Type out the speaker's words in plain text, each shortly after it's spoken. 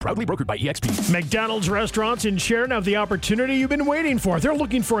Proudly brokered by eXp. McDonald's restaurants in Sheridan have the opportunity you've been waiting for. They're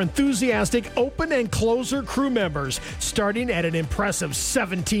looking for enthusiastic open and closer crew members, starting at an impressive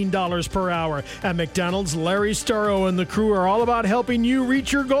 $17 per hour. At McDonald's, Larry Starro and the crew are all about helping you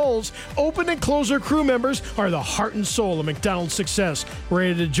reach your goals. Open and closer crew members are the heart and soul of McDonald's success.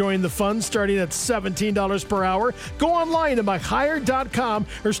 Ready to join the fun starting at $17 per hour? Go online to McHire.com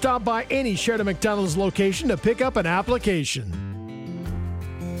or stop by any Sheridan McDonald's location to pick up an application.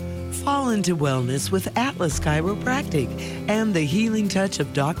 Fall into wellness with Atlas Chiropractic and the healing touch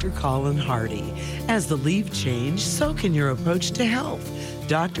of Dr. Colin Hardy. As the leaves change, so can your approach to health.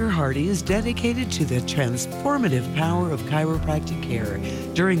 Dr. Hardy is dedicated to the transformative power of chiropractic care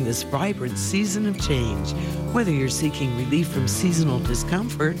during this vibrant season of change. Whether you're seeking relief from seasonal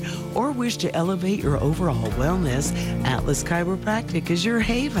discomfort or wish to elevate your overall wellness, Atlas Chiropractic is your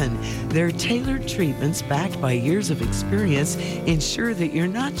haven. Their tailored treatments, backed by years of experience, ensure that you're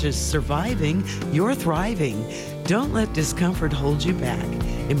not just surviving, you're thriving. Don't let discomfort hold you back.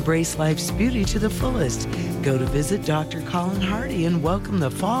 Embrace life's beauty to the fullest. Go to visit Dr. Colin Hardy and welcome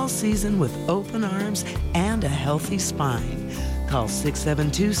the fall season with open arms and a healthy spine. Call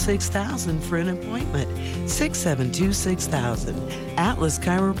 672-6000 for an appointment. 672-6000. Atlas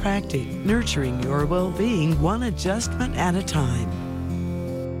Chiropractic, nurturing your well-being one adjustment at a time.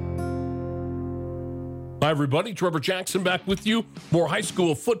 Hi, everybody. Trevor Jackson back with you. More high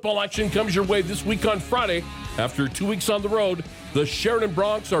school football action comes your way this week on Friday. After 2 weeks on the road, the Sheridan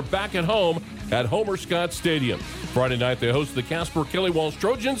Broncs are back at home at Homer Scott Stadium. Friday night, they host the Casper Kelly Walsh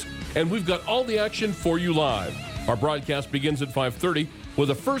Trojans, and we've got all the action for you live. Our broadcast begins at 5:30 with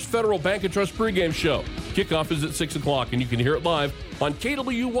the First Federal Bank and Trust pregame show. Kickoff is at 6 o'clock, and you can hear it live on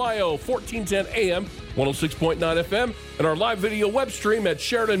KWYO 1410 AM, 106.9 FM, and our live video web stream at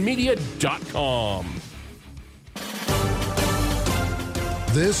SheridanMedia.com.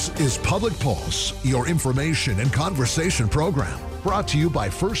 This is Public Pulse, your information and conversation program, brought to you by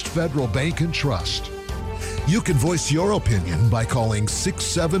First Federal Bank and Trust. You can voice your opinion by calling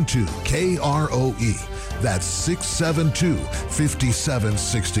 672-KROE. That's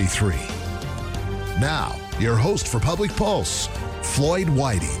 672-5763. Now, your host for Public Pulse, Floyd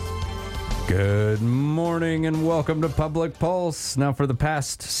Whiting. Good morning and welcome to Public Pulse. Now, for the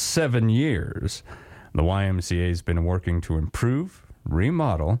past 7 years, the YMCA has been working to improve,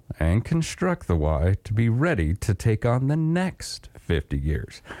 remodel, and construct the Y to be ready to take on the next 50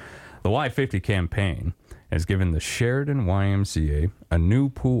 years. The Y50 campaign has given the Sheridan YMCA a new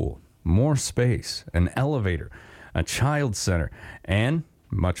pool, more space, an elevator, a child center, and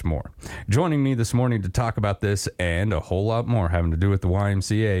much more. Joining me this morning to talk about this and a whole lot more having to do with the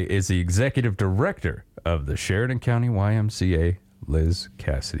YMCA is the executive director of the Sheridan County YMCA, Liz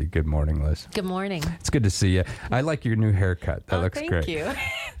Cassidy. Good morning, Liz. Good morning. It's good to see you. I like your new haircut. That looks great. Thank you.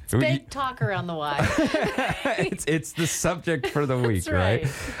 It's big talk around the Y. it's the subject for the week, right?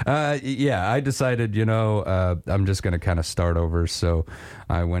 Yeah, I decided, I'm just going to kind of start over. So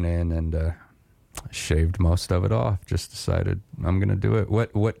I went in and shaved most of it off. Just decided I'm going to do it.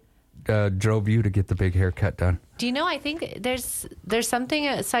 What drove you to get the big haircut done? Do you know, I think there's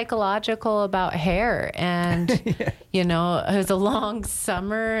something psychological about hair. And, it was a long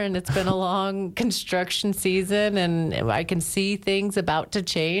summer and it's been a long construction season and I can see things about to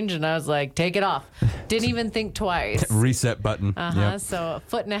change. And I was like, take it off. Didn't even think twice. Reset button. Yep. So a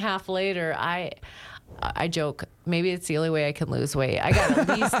foot and a half later, I joke, maybe it's the only way I can lose weight. I got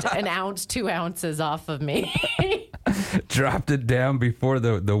at least an ounce, 2 ounces off of me. Dropped it down before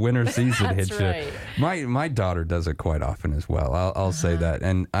the winter season hits right. you. My daughter does it quite often as well. I'll say that.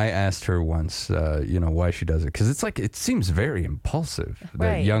 And I asked her once, why she does it. Because it's like, it seems very impulsive.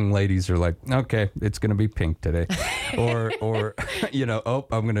 Right. That young ladies are like, okay, it's going to be pink today. or I'm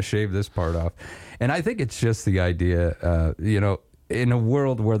going to shave this part off. And I think it's just the idea, in a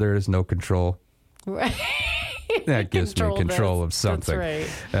world where there is no control, right. that gives me control of something.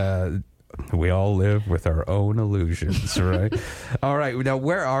 That's right. We all live with our own illusions, right? All right. Now,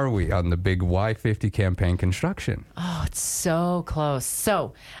 where are we on the big Y50 campaign construction? Oh, it's so close.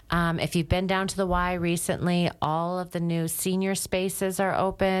 So if you've been down to the Y recently, all of the new senior spaces are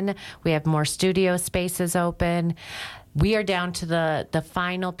open. We have more studio spaces open. We are down to the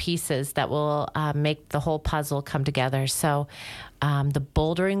final pieces that will make the whole puzzle come together. So the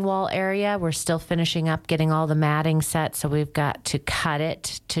bouldering wall area, we're still finishing up getting all the matting set, so we've got to cut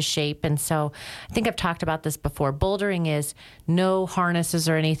it to shape. And so I think I've talked about this before. Bouldering is no harnesses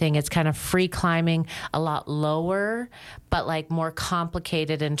or anything. It's kind of free climbing, a lot lower, but like more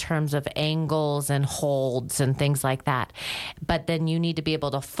complicated in terms of angles and holds and things like that. But then you need to be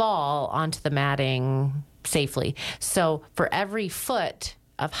able to fall onto the matting safely. So for every foot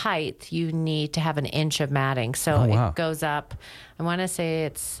of height, you need to have an inch of matting. So it goes up, I want to say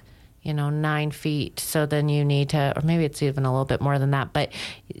it's, 9 feet. So then you need to, or maybe it's even a little bit more than that, but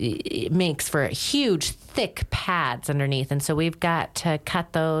it makes for huge, thick pads underneath. And so we've got to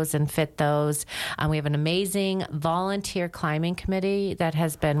cut those and fit those. We have an amazing volunteer climbing committee that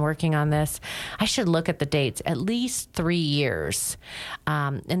has been working on this. I should look at the dates, at least 3 years.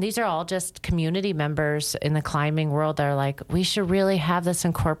 And these are all just community members in the climbing world that are like, we should really have this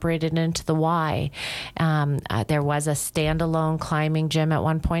incorporated into the Y. There was a standalone climbing gym at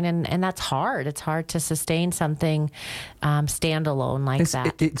one point, and that's hard. It's hard to sustain something standalone like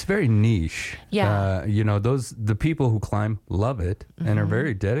that. It's very niche. Yeah. The people who climb love it and are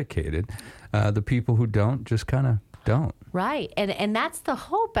very dedicated. The people who don't just kind of don't. Right. And that's the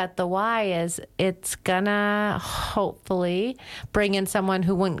hope at the Y is it's going to hopefully bring in someone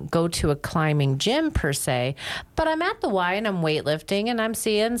who wouldn't go to a climbing gym per se. But I'm at the Y and I'm weightlifting and I'm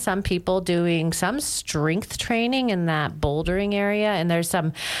seeing some people doing some strength training in that bouldering area. And there's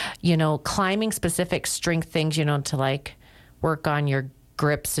some, climbing specific strength things, to like work on your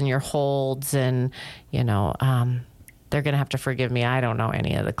grips and your holds and, they're going to have to forgive me. I don't know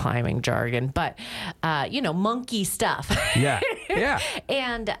any of the climbing jargon, but, monkey stuff. Yeah. Yeah.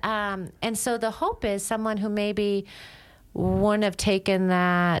 And so the hope is someone who maybe wouldn't have taken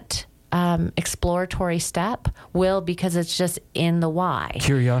that exploratory step will, because it's just in the Y.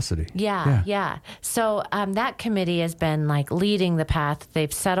 Curiosity. Yeah. So that committee has been like leading the path.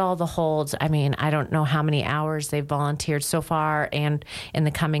 They've set all the holds. I mean, I don't know how many hours they've volunteered so far and in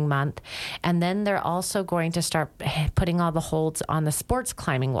the coming month. And then they're also going to start putting all the holds on the sports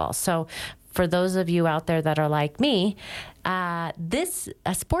climbing wall. So for those of you out there that are like me, a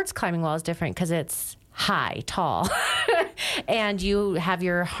sports climbing wall is different because it's tall, and you have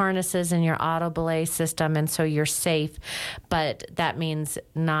your harnesses and your auto belay system, and so you're safe. But that means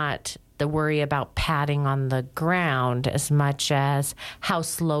not the worry about padding on the ground as much as how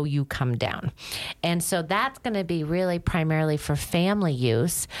slow you come down. And so that's going to be really primarily for family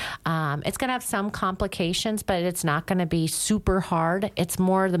use. It's going to have some complications, but it's not going to be super hard. It's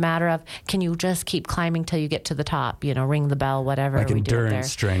more the matter of, can you just keep climbing till you get to the top, ring the bell, whatever like we do there.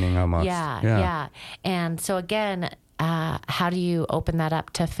 Endurance training almost. Yeah. And so again, how do you open that up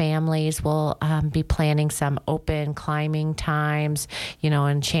to families? We'll be planning some open climbing times,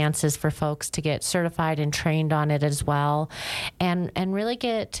 and chances for folks to get certified and trained on it as well, and really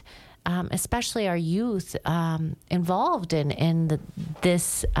get especially our youth involved in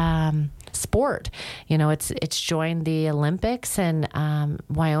this sport. It's joined the Olympics, and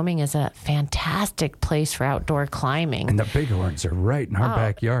Wyoming is a fantastic place for outdoor climbing. And the Bighorns are right in our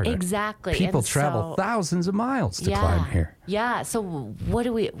backyard. Exactly. People travel thousands of miles to climb here. Yeah. So what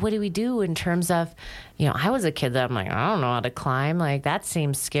do we do in terms of, I was a kid that I'm like, I don't know how to climb. Like that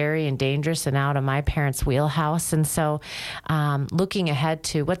seems scary and dangerous and out of my parents' wheelhouse. And so looking ahead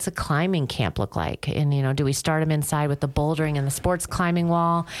to what's a climbing camp look like? And, do we start them inside with the bouldering and the sports climbing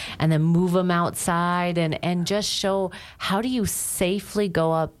wall and then move them outside and just show how do you safely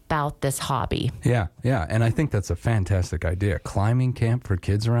go about this hobby? Yeah. And I think that's a fantastic idea. Climbing camp for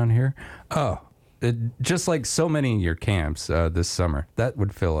kids around here. Just like so many of your camps this summer, that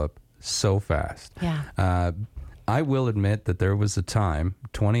would fill up so fast. Yeah. I will admit that there was a time,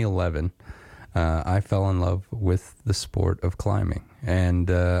 2011, I fell in love with the sport of climbing. And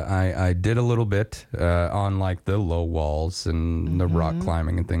I did a little bit on like the low walls and the rock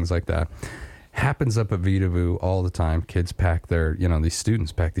climbing and things like that. Happens up at Vitavu all the time. Kids pack these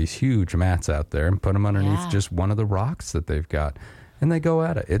students pack these huge mats out there and put them underneath just one of the rocks that they've got. And they go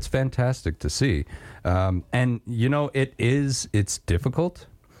at it. It's fantastic to see. And, it's difficult,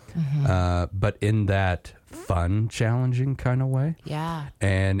 but in that fun, challenging kind of way. Yeah.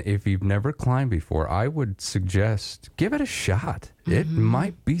 And if you've never climbed before, I would suggest give it a shot. It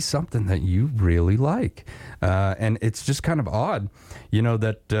might be something that you really like. And it's just kind of odd,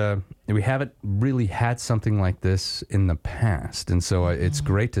 that we haven't really had something like this in the past. And so it's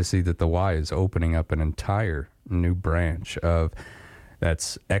great to see that the Y is opening up an entire new branch of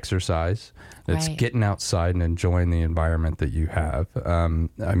that's exercise, that's getting outside and enjoying the environment that you have. And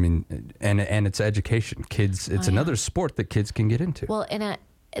it's education. Kids, it's another sport that kids can get into. Well,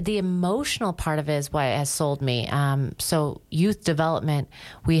 the emotional part of it is what has sold me. So youth development,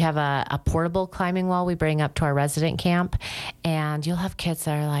 we have a portable climbing wall we bring up to our resident camp, and you'll have kids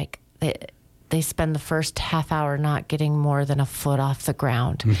that are like, they spend the first half hour not getting more than a foot off the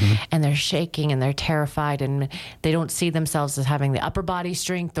ground, and they're shaking and they're terrified, and they don't see themselves as having the upper body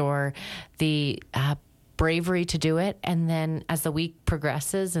strength or the bravery to do it. And then as the week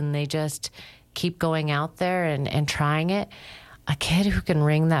progresses and they just keep going out there and trying it, a kid who can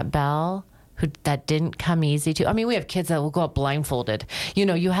ring that bell, that didn't come easy to. I mean, we have kids that will go up blindfolded.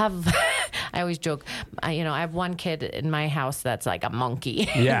 You have, I always joke, I have one kid in my house that's like a monkey.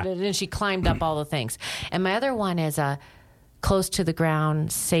 Yeah. And she climbed up all the things. And my other one is close to the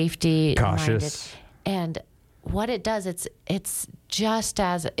ground, safety. Cautious. And what it does, it's just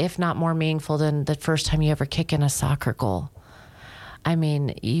as, if not more meaningful than the first time you ever kick in a soccer goal. I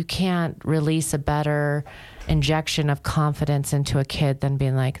mean, you can't release a better injection of confidence into a kid than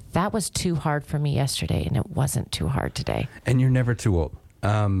being like, that was too hard for me yesterday, and it wasn't too hard today. And you're never too old.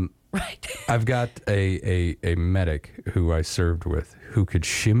 Right. I've got a medic who I served with who could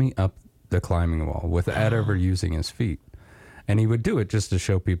shimmy up the climbing wall without ever using his feet. And he would do it just to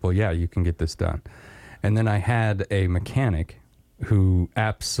show people, yeah, you can get this done. And then I had a mechanic who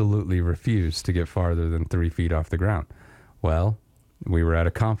absolutely refused to get farther than 3 feet off the ground. Well, we were at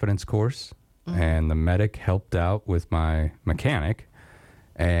a confidence course, and the medic helped out with my mechanic,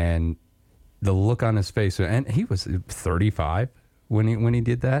 and the look on his face, and he was 35 when he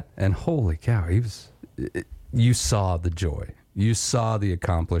did that, and holy cow, you saw the joy. You saw the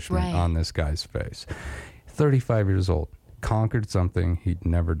accomplishment on this guy's face. 35 years old, conquered something he'd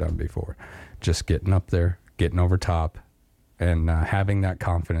never done before. Just getting up there, getting over top, and having that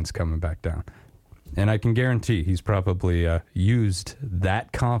confidence coming back down. And I can guarantee he's probably used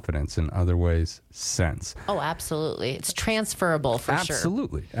that confidence in other ways since. Oh, absolutely. It's transferable for sure.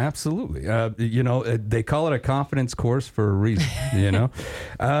 Absolutely. They call it a confidence course for a reason,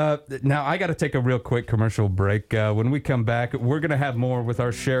 Now, I got to take a real quick commercial break. When we come back, we're going to have more with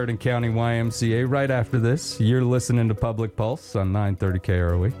our Sheridan County YMCA right after this. You're listening to Public Pulse on 930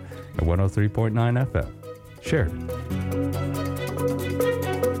 KROE at 103.9 FM. Sheridan.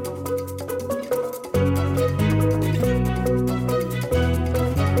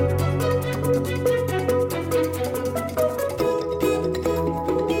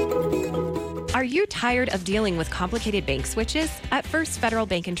 Are you tired of dealing with complicated bank switches? At First Federal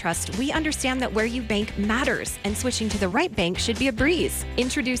Bank & Trust, we understand that where you bank matters, and switching to the right bank should be a breeze.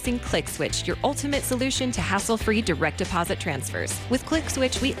 Introducing ClickSwitch, your ultimate solution to hassle-free direct deposit transfers. With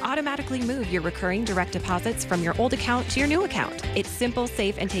ClickSwitch, we automatically move your recurring direct deposits from your old account to your new account. It's simple,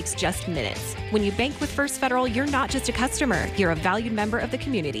 safe, and takes just minutes. When you bank with First Federal, you're not just a customer, you're a valued member of the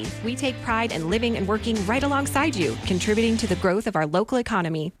community. We take pride in living and working right alongside you, contributing to the growth of our local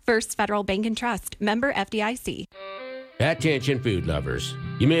economy. First Federal Bank & Trust, member FDIC. Attention food lovers.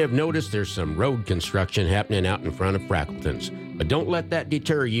 You may have noticed there's some road construction happening out in front of Frackleton's, but don't let that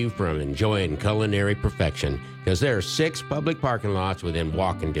deter you from enjoying culinary perfection, because there are 6 public parking lots within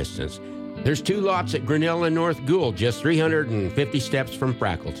walking distance. There's 2 lots at Grinnell and North Gould, just 350 steps from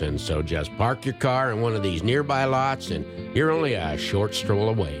Frackleton, so just park your car in one of these nearby lots and you're only a short stroll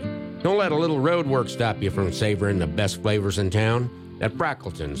away. Don't let a little road work stop you from savoring the best flavors in town at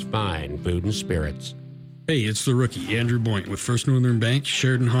Frackleton's Fine Food and Spirits. Hey, it's the rookie, Andrew Boynt with First Northern Bank,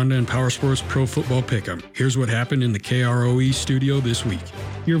 Sheridan Honda, and Power Sports Pro Football Pick'em. Here's what happened in the KROE studio this week.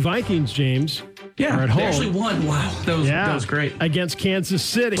 Your Vikings, James, are at home. They actually won. Wow, that was great. Against Kansas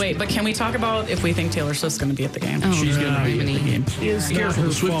City. Wait, but can we talk about if we think Taylor Swift's going to be at the game? Oh, she's going to be at the game. Is careful, the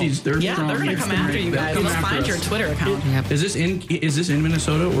Swifties, they're strong. They're going to come after you guys. Let's find your Twitter account. Yep. Is this in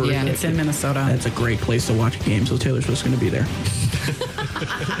Minnesota? Or yeah, it's in Minnesota. That's a great place to watch a game, so Taylor Swift's going to be there.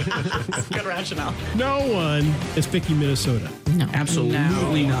 Good rationale. No one is picking Minnesota. No.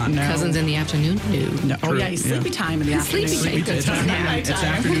 Absolutely not. No. Cousins in the afternoon? No. Oh, yeah, sleepy time in the afternoon. Sleepy time. It's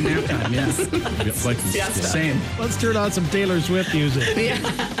afternoon nap time, yes. Same. Let's turn on some Taylor Swift music. Yeah.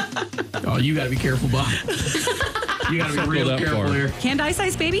 Oh, you got to be careful, Bob. You got to be real careful here. Candice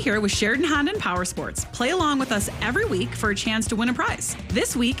Ice Baby here with Sheridan Honda and Power Sports. Play along with us every week for a chance to win a prize.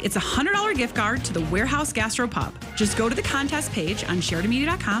 This week, it's a $100 gift card to the Warehouse Gastro Pub. Just go to the contest page on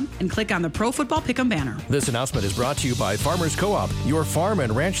SheridanMedia.com and click on the Pro Football Pick'em banner. This announcement is brought to you by Farmers Co-op, your farm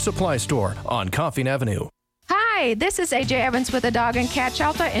and ranch supply store on Coffin Avenue. Hi, this is AJ Evans with the Dog and Cat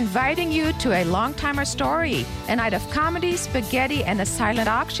Shelter, inviting you to a Longtimer Story, a night of comedy, spaghetti, and a silent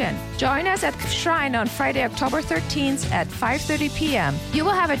auction. Join us at Shrine on Friday, October 13th at 5:30 p.m. You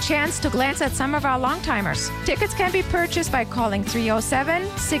will have a chance to glance at some of our Longtimers. Tickets can be purchased by calling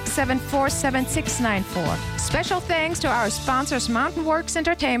 307-674-7694. Special thanks to our sponsors Mountain Works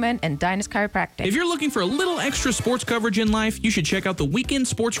Entertainment and Dynas Chiropractic. If you're looking for a little extra sports coverage in life, you should check out the Weekend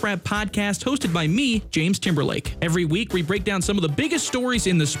Sports Wrap podcast hosted by me, James Timberlake. Week. Every week, we break down some of the biggest stories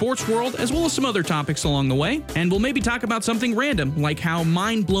in the sports world, as well as some other topics along the way. And we'll maybe talk about something random, like how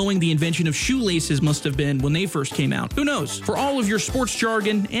mind-blowing the invention of shoelaces must have been when they first came out. Who knows? For all of your sports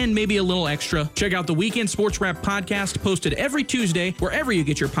jargon and maybe a little extra, check out the Weekend Sports Wrap podcast, posted every Tuesday, wherever you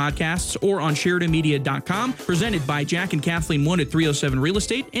get your podcasts, or on SheridanMedia.com, presented by Jack and Kathleen 1 at 307 Real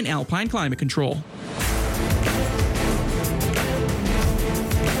Estate and Alpine Climate Control.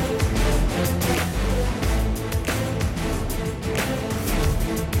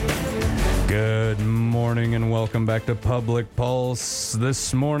 Good morning and welcome back to Public Pulse.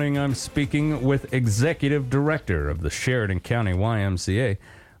 This morning I'm speaking with Executive Director of the Sheridan County YMCA,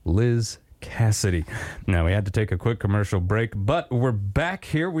 Liz Cassidy. Now, we had to take a quick commercial break, but we're back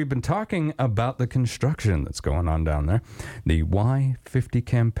here. We've been talking about the construction that's going on down there, the Y50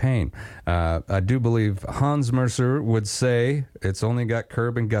 campaign. I do believe Hans Mercer would say it's only got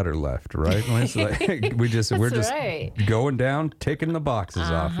curb and gutter left, right? We're just going down, ticking the boxes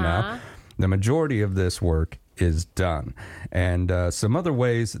off now. The majority of this work is done. And some other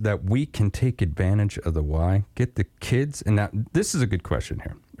ways that we can take advantage of the Y, get the kids, and now this is a good question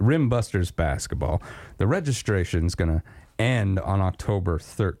here. Rim Busters basketball, the registration is going to end on October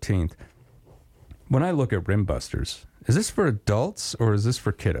 13th. When I look at Rim Busters, is this for adults or is this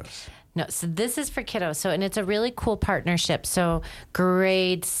for kiddos? No, so this is for kiddos. And it's a really cool partnership. So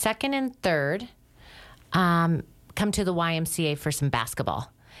grades 2nd and 3rd come to the YMCA for some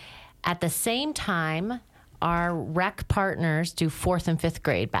basketball. At the same time, our rec partners do 4th and 5th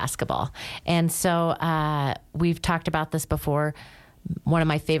grade basketball. And so we've talked about this before. One of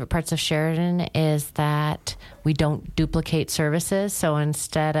my favorite parts of Sheridan is that we don't duplicate services. So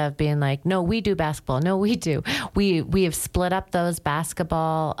instead of being like, no, we do basketball, no, we do, we have split up those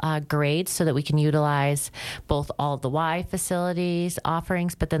basketball grades so that we can utilize both all of the Y facilities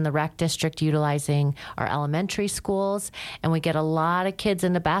offerings, but then the rec district utilizing our elementary schools. And we get a lot of kids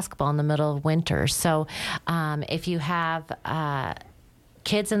into basketball in the middle of winter. So if you have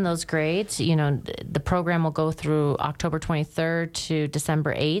kids in those grades, the program will go through October 23rd to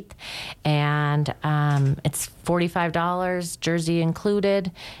December 8th, and it's $45, jersey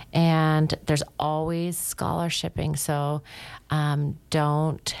included, and there's always scholarshiping. So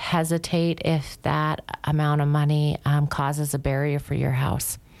don't hesitate if that amount of money causes a barrier for your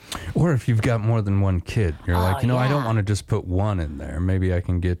house. Or if you've got more than one kid, you're I don't want to just put one in there. Maybe I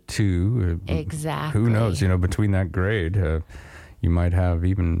can get 2. Exactly. Who knows? Between that grade, you might have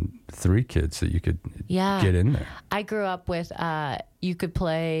even 3 kids that you could get in there. I grew up with you could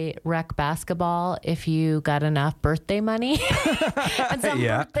play rec basketball if you got enough birthday money. And some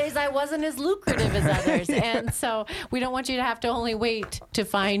birthdays I wasn't as lucrative as others. And so we don't want you to have to only wait to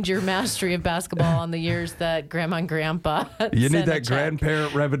find your mastery of basketball on the years that grandma and grandpa You need that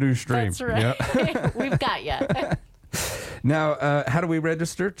grandparent revenue stream. That's right. Yep. We've got you. Now, how do we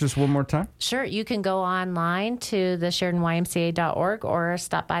register? Just one more time? Sure. You can go online to the SheridanYMCA.org or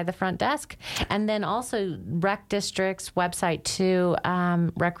stop by the front desk. And then also Rec District's website too,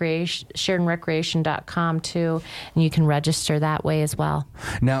 SheridanRecreation.com too, and you can register that way as well.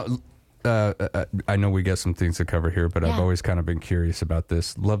 Now, I know we got some things to cover here, but I've always kind of been curious about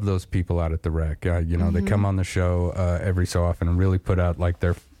this. Love those people out at the rec. They come on the show every so often and really put out like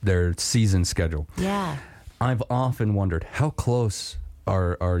their season schedule. Yeah. I've often wondered how close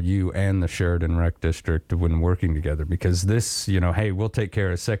are you and the Sheridan Rec District when working together? Because this, hey, we'll take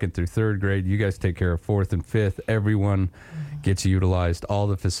care of 2nd through 3rd grade. You guys take care of 4th and 5th. Everyone gets utilized. All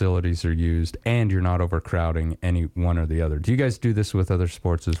the facilities are used, and you're not overcrowding any one or the other. Do you guys do this with other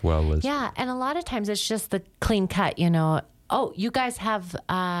sports as well, Liz? Yeah, and a lot of times it's just the clean cut, Oh, you guys have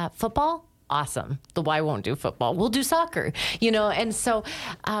football? Awesome. The Y won't do football. We'll do soccer, and so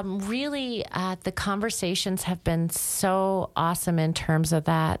really the conversations have been so awesome in terms of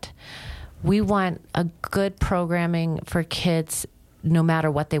that. We want a good programming for kids no matter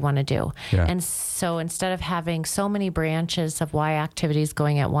what they want to do. Yeah. And so instead of having so many branches of Y activities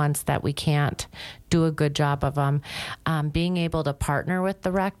going at once that we can't do a good job of them, being able to partner with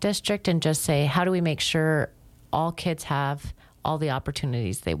the rec district and just say, how do we make sure all kids have all the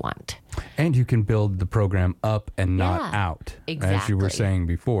opportunities they want? And you can build the program up and not out, as you were saying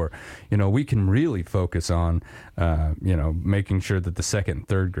before. We can really focus on, making sure that the 2nd and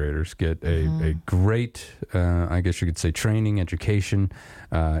 3rd graders get a great, I guess you could say, training, education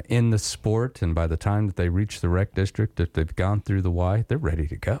in the sport. And by the time that they reach the rec district, if they've gone through the Y, they're ready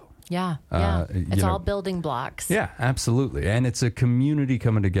to go. Yeah. It's all building blocks. Yeah, absolutely. And it's a community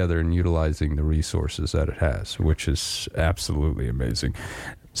coming together and utilizing the resources that it has, which is absolutely amazing.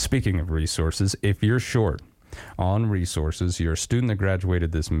 Speaking of resources, if you're short on resources, you're a student that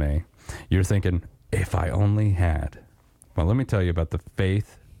graduated this May, you're thinking, if I only had. Well, let me tell you about the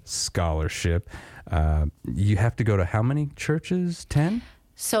Faith Scholarship. You have to go to how many churches? 10?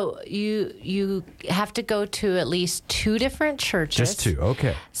 So you have to go to at least 2 different churches. Just 2,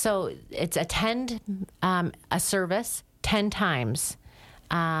 okay. So it's attend a service 10 times.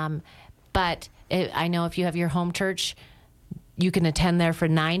 But I know if you have your home church, you can attend there for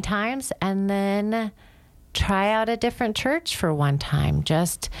 9 times and then try out a different church for 1 time.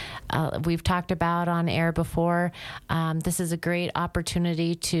 Just we've talked about on air before. This is a great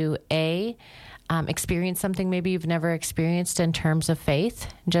opportunity to experience something maybe you've never experienced in terms of faith.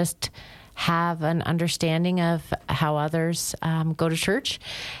 Just have an understanding of how others go to church,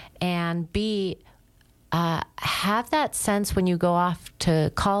 and B, have that sense when you go off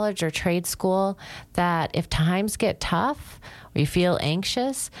to college or trade school that if times get tough or you feel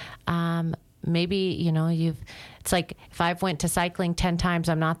anxious, maybe, it's like if I've went to cycling 10 times,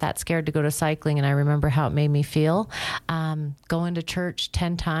 I'm not that scared to go to cycling, and I remember how it made me feel. Going to church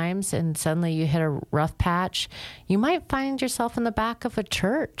 10 times and suddenly you hit a rough patch, you might find yourself in the back of a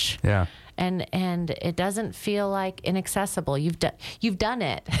church. Yeah. And it doesn't feel like inaccessible. You've done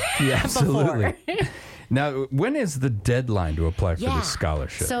it. Yeah, absolutely. Now, when is the deadline to apply for this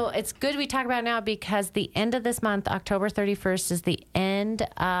scholarship? So it's good we talk about it now because the end of this month, October 31st, is the end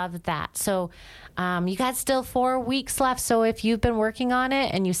of that. So you got still 4 weeks left. So if you've been working on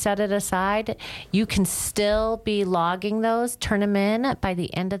it and you set it aside, you can still be logging those, turn them in by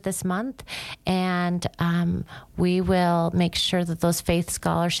the end of this month. And we will make sure that those faith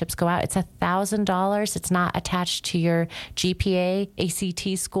scholarships go out. It's $1,000. It's not attached to your GPA,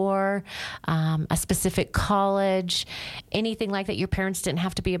 ACT score, a specific college, anything like that. Your parents didn't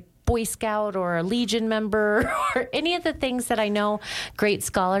have to be a Boy Scout or a Legion member or any of the things that I know great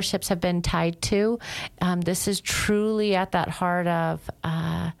scholarships have been tied to. This is truly at that heart of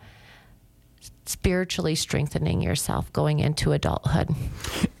spiritually strengthening yourself going into adulthood.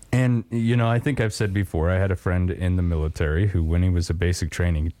 And, I think I've said before, I had a friend in the military who, when he was a basic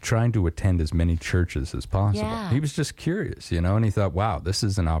training, trying to attend as many churches as possible. Yeah. He was just curious, and he thought, wow, this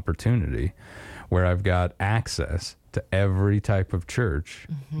is an opportunity where I've got access to every type of church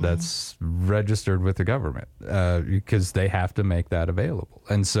that's registered with the government because they have to make that available.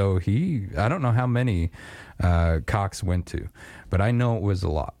 And so I don't know how many Cox went to, but I know it was a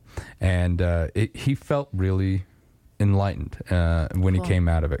lot. And he felt really enlightened when he came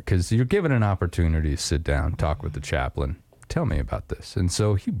out of it, because you're given an opportunity to sit down, talk with the chaplain, tell me about this. And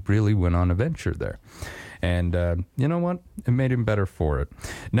so he really went on a venture there. And you know what? It made him better for it.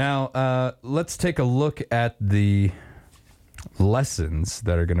 Now, let's take a look at the lessons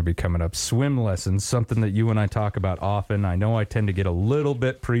that are going to be coming up. Swim lessons, something that you and I talk about often. I know I tend to get a little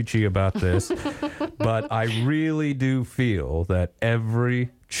bit preachy about this, but I really do feel that every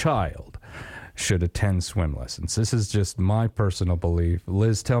child should attend swim lessons. This is just my personal belief.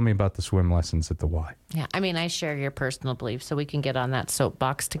 Liz, tell me about the swim lessons at the Y. Yeah, I share your personal belief, so we can get on that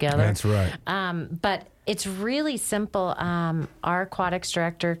soapbox together. That's right. But it's really simple. Our aquatics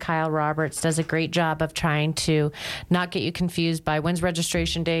director, Kyle Roberts, does a great job of trying to not get you confused by when's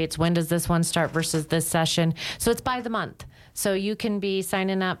registration dates, when does this one start versus this session. So it's by the month. So you can be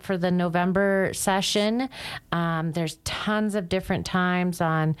signing up for the November session. There's tons of different times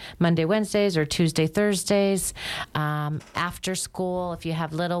on Monday, Wednesdays, or Tuesday, Thursdays. After school, if you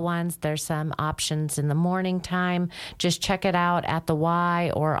have little ones, there's some options in the morning time. Just check it out at the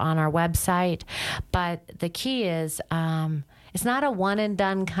Y or on our website. But the key is it's not a one and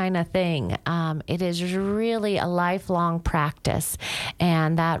done kind of thing. It is really a lifelong practice.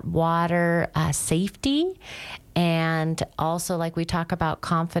 And that water safety, and also, like we talk about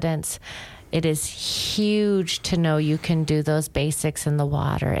confidence, it is huge to know you can do those basics in the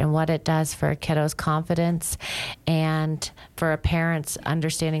water and what it does for a kiddo's confidence, and for a parent's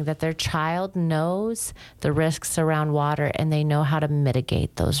understanding that their child knows the risks around water and they know how to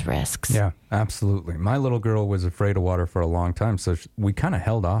mitigate those risks. Yeah, absolutely. My little girl was afraid of water for a long time, so we kind of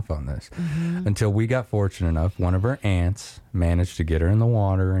held off on this until we got fortunate enough. One of her aunts managed to get her in the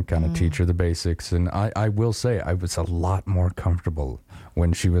water and kind of teach her the basics. And I will say I was a lot more comfortable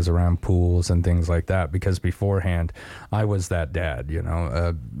when she was around pools and things like that, because beforehand I was that dad,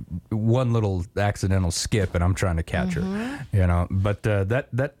 one little accidental skip and I'm trying to catch her, but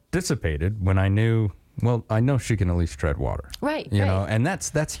that dissipated when I knew, well, I know she can at least tread water. Right. And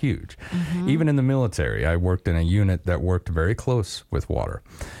that's huge. Even in the military, I worked in a unit that worked very close with water.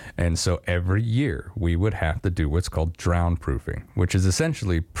 And so every year we would have to do what's called drown proofing, which is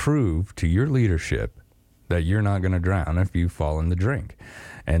essentially prove to your leadership that you're not going to drown if you fall in the drink.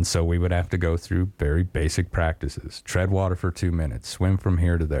 And so we would have to go through very basic practices. Tread water for 2 minutes, swim from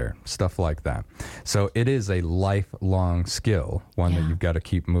here to there, stuff like that. So it is a lifelong skill, one that you've got to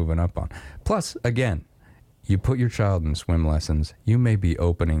keep moving up on. Plus, again, you put your child in swim lessons, you may be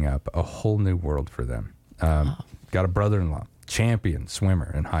opening up a whole new world for them. Got a brother-in-law, champion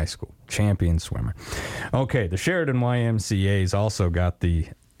swimmer in high school, champion swimmer. Okay, the Sheridan YMCA's also got the,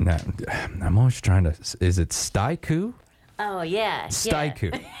 I'm always trying to, is it Staiku? Oh, yeah.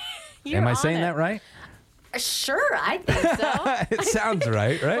 Staiku. Am I saying that right? Sure, I think so. It sounds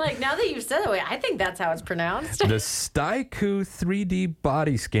right? Like, now that you've said it, I think that's how it's pronounced. The Staiku 3D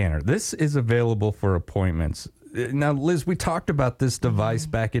body scanner. This is available for appointments. Now, Liz, we talked about this device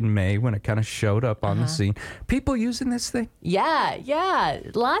back in May when it kind of showed up on the scene. People using this thing? Yeah.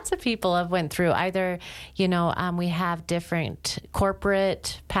 Lots of people have went through either, we have different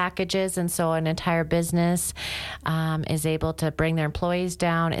corporate packages, and so an entire business is able to bring their employees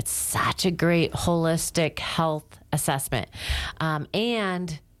down. It's such a great holistic health assessment.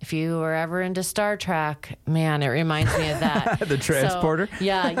 And if you were ever into Star Trek, man, it reminds me of that. The transporter?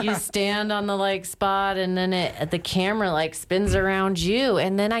 So, you stand on the spot, and then the camera spins around you.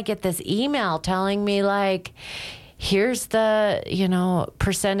 And then I get this email telling me here's the,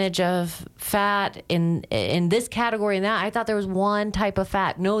 percentage of fat in this category and that. I thought there was one type of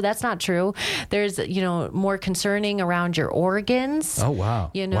fat. No, that's not true. There's, more concerning around your organs. Oh,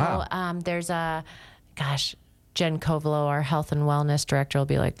 wow. There's Jen Kovalo, our health and wellness director, will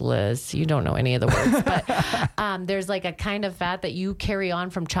be like, Liz, you don't know any of the words. But there's a kind of fat that you carry on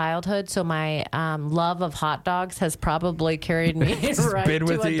from childhood. So my love of hot dogs has probably carried me right been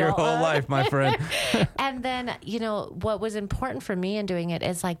with you your whole life, my friend. And then, what was important for me in doing it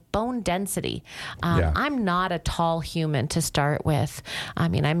is bone density. I'm not a tall human to start with. I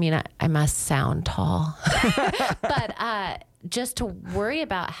must sound tall. But just to worry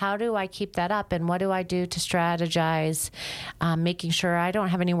about how do I keep that up and what do I do to strategize, making sure I don't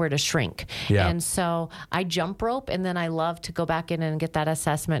have anywhere to shrink. Yeah. And so I jump rope, and then I love to go back in and get that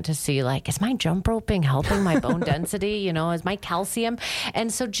assessment to see is my jump roping helping my bone density? Is my calcium?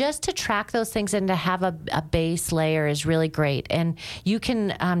 And so just to track those things and to have a base layer is really great. And you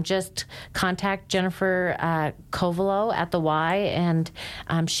can just contact Jennifer Kovalo at the Y, and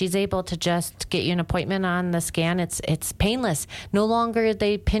she's able to just get you an appointment on the scan. It's painless. No longer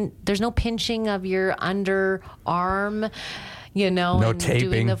there's no pinching of your underarm, no taping.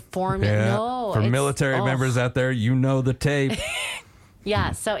 Doing the form. Yeah. No, for military members out there, the tape.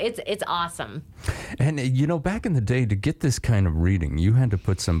 Yeah, so it's awesome. And back in the day, to get this kind of reading, you had to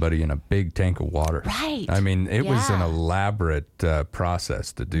put somebody in a big tank of water. Right. It was an elaborate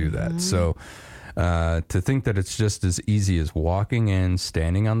process to do that. So to think that it's just as easy as walking in,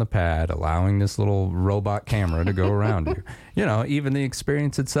 standing on the pad, allowing this little robot camera to go around you. Even the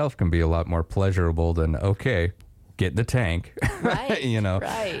experience itself can be a lot more pleasurable than, get in the tank. Right.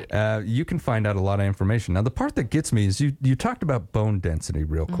 Right. You can find out a lot of information. Now, the part that gets me is you talked about bone density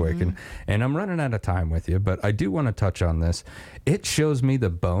real quick, and I'm running out of time with you, but I do want to touch on this. It shows me the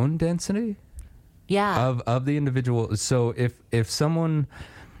bone density of the individual. So if someone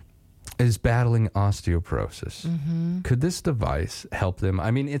is battling osteoporosis, could this device help them?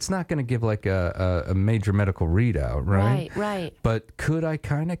 It's not going to give a major medical readout, right? Right. But could I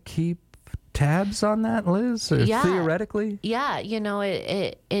kind of keep tabs on that, Liz? Or theoretically? Yeah,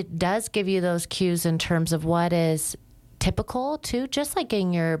 it does give you those cues in terms of what is typical too, just like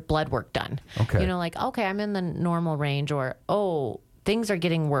getting your blood work done. Okay. Okay, I'm in the normal range, or things are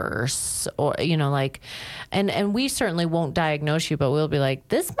getting worse, or and we certainly won't diagnose you, but we'll be like,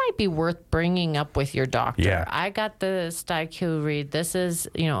 this might be worth bringing up with your doctor. Yeah. I got the Staiku read. This is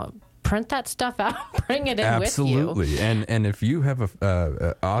print that stuff out, bring it in with you. Absolutely. And if you have a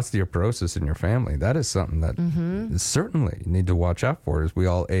osteoporosis in your family, that is something that certainly you need to watch out for as we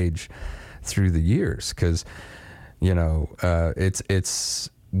all age through the years, because it's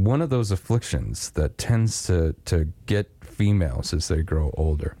one of those afflictions that tends to get females as they grow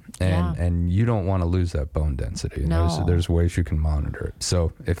older, and you don't want to lose that bone density. No. There's ways you can monitor it.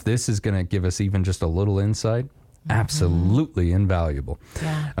 So if this is going to give us even just a little insight, absolutely invaluable.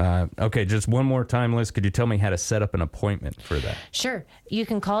 Yeah. Okay, just one more time, Liz, could you tell me how to set up an appointment for that? Sure. You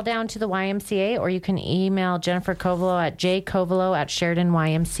can call down to the YMCA, or you can email Jennifer Kovalo at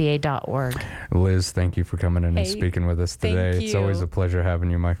jkovalo@SheridanYMCA.org. Liz, thank you for coming in and speaking with us today. Thank It's you. always a pleasure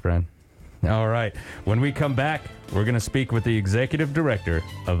having you, my friend. All right. When we come back, we're going to speak with the executive director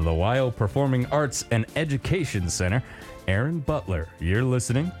of the WYO Performing Arts and Education Center, Aaron Butler. You're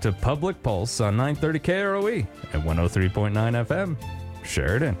listening to Public Pulse on 930 KROE at 103.9 FM,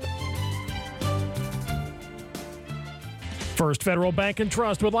 Sheridan. First Federal Bank and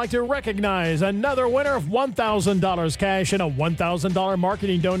Trust would like to recognize another winner of $1,000 cash and a $1,000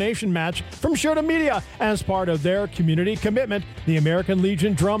 marketing donation match from Sheridan Media. As part of their community commitment, the American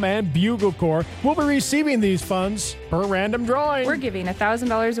Legion Drum and Bugle Corps will be receiving these funds per random drawing. We're giving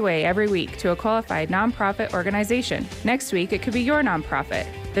 $1,000 away every week to a qualified nonprofit organization. Next week, it could be your nonprofit.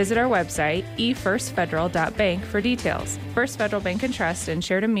 Visit our website, efirstfederal.bank, for details. First Federal Bank and Trust and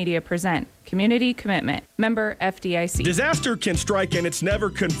Sheridan Media present Community Commitment. Member FDIC. Disaster can strike and it's never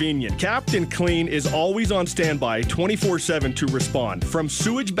convenient. Captain Clean is always on standby 24/7 to respond. From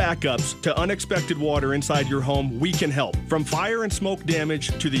sewage backups to unexpected water inside your home, we can help. From fire and smoke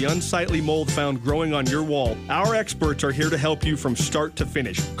damage to the unsightly mold found growing on your wall, our experts are here to help you from start to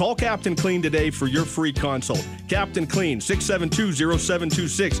finish. Call Captain Clean today for your free consult. Captain Clean,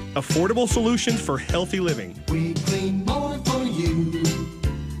 672-0726. Affordable solutions for healthy living. We clean more for you.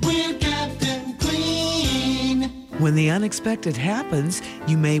 We're Captain Clean. When the unexpected happens,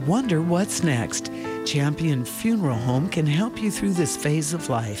 you may wonder what's next. Champion Funeral Home can help you through this phase of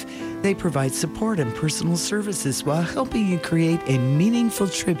life. They provide support and personal services while helping you create a meaningful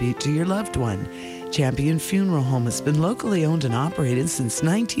tribute to your loved one. Champion Funeral Home has been locally owned and operated since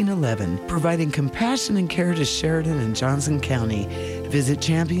 1911, providing compassion and care to Sheridan and Johnson County. Visit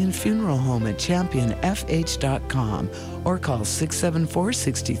Champion Funeral Home at championfh.com or call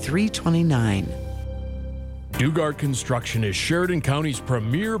 674-6329. Dugard Construction is Sheridan County's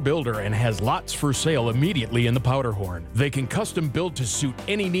premier builder and has lots for sale immediately in the Powderhorn. They can custom build to suit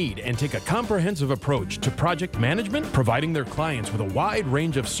any need and take a comprehensive approach to project management, providing their clients with a wide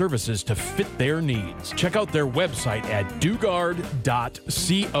range of services to fit their needs. Check out their website at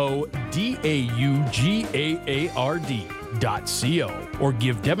dugard.co, DAUGAARD.co, or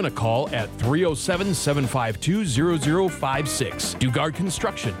give Devin a call at 307-752-0056. Dugard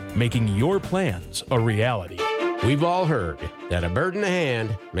Construction, making your plans a reality. We've all heard that a bird in the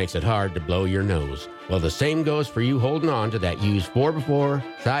hand makes it hard to blow your nose. Well, the same goes for you holding on to that used 4x4,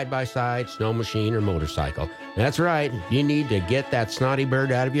 side-by-side, snow machine, or motorcycle. That's right. You need to get that snotty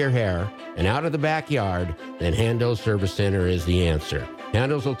bird out of your hair and out of the backyard, then Hando's Service Center is the answer.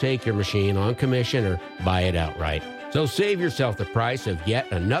 Hando's will take your machine on commission or buy it outright. So save yourself the price of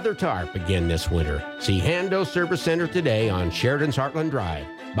yet another tarp again this winter. See Hando's Service Center today on Sheridan's Heartland Drive.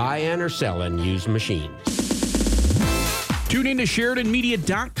 Buying or selling used machines. Tune in to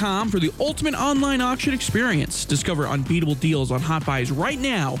SheridanMedia.com for the ultimate online auction experience. Discover unbeatable deals on hot buys right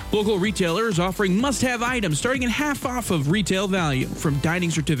now. Local retailers offering must-have items starting at half off of retail value. From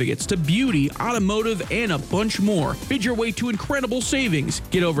dining certificates to beauty, automotive, and a bunch more. Bid your way to incredible savings.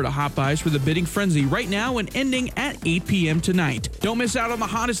 Get over to Hot Buys for the bidding frenzy right now and ending at 8 p.m. tonight. Don't miss out on the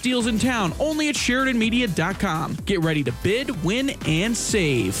hottest deals in town, only at SheridanMedia.com. Get ready to bid, win, and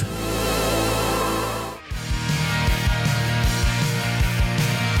save.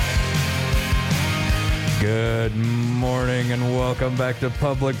 Good morning and welcome back to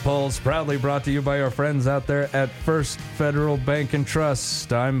Public Pulse, proudly brought to you by our friends out there at First Federal Bank and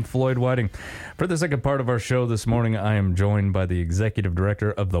Trust. I'm Floyd Whiting. For the second part of our show this morning, I am joined by the Executive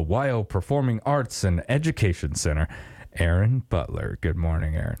Director of the WYO Performing Arts and Education Center, Erin Butler. Good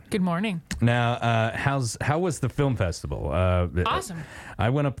morning, Erin. Good morning. Now, how was the film festival? Awesome. I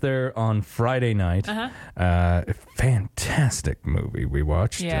went up there on Friday night. Fantastic movie we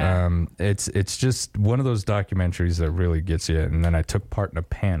watched. Yeah. It's just one of those documentaries that really gets you. And then I took part in a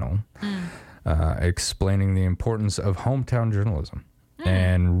panel explaining the importance of hometown journalism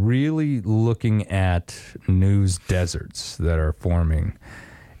and really looking at news deserts that are forming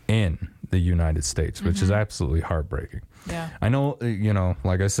in the United States, which is absolutely heartbreaking. Yeah. I know,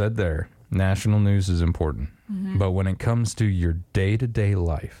 like I said there, national news is important, but when it comes to your day-to-day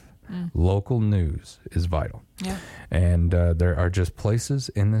life, local news is vital. Yeah. And there are just places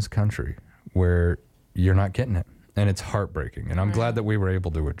in this country where you're not getting it, and it's heartbreaking. And I'm glad that we were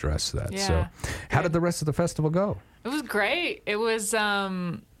able to address that. Yeah. So how did the rest of the festival go? It was great. It was,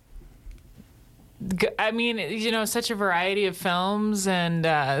 such a variety of films and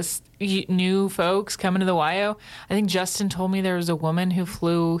new folks coming to the WYO. I think Justin told me there was a woman who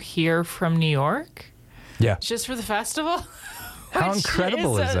flew here from New York. Yeah. Just for the festival. How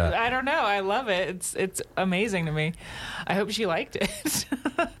incredible is that? I don't know. I love it. It's amazing to me. I hope she liked it.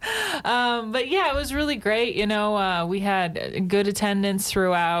 But yeah, it was really great. We had good attendance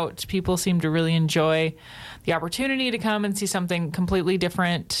throughout. People seemed to really enjoy the opportunity to come and see something completely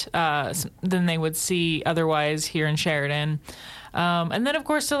different than they would see otherwise here in Sheridan. And then, of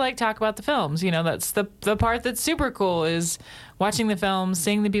course, to like talk about the films. You know, that's the part that's super cool is watching the films,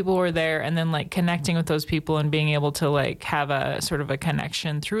 seeing the people who are there, and then like connecting with those people and being able to like have a sort of a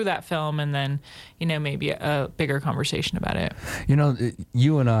connection through that film, and then, you know, maybe a bigger conversation about it. You know,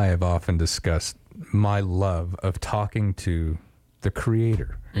 you and I have often discussed my love of talking to the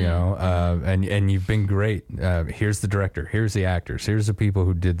creator, you know, and you've been great. Here's the director, here's the actors, here's the people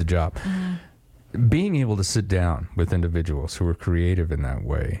who did the job. Being able to sit down with individuals who are creative in that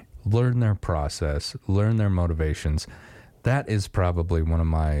way, learn their process, learn their motivations, that is probably one of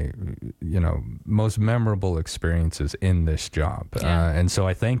my, you know, most memorable experiences in this job. And so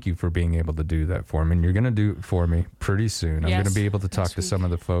I thank you for being able to do that for me. And you're going to do it for me pretty soon. I'm going to be able to talk to some of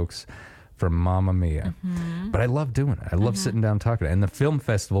the folks from Mamma Mia. But I love doing it. I love sitting down talking. And the film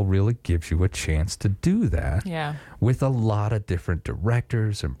festival really gives you a chance to do that with a lot of different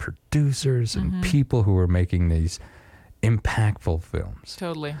directors and producers and people who are making these impactful films.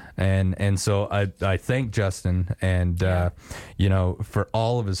 Totally. And so I thank Justin and you know, for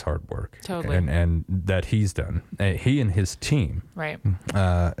all of his hard work. Totally. And that he's done. He and his team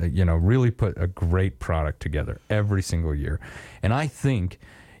you know, really put a great product together every single year. And I think,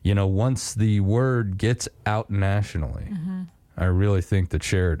 you know, once the word gets out nationally, I really think that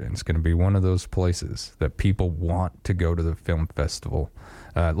Sheridan's going to be one of those places that people want to go to the film festival.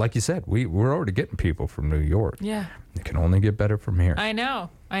 Like you said, we're already getting people from New York. Yeah. It can only get better from here. I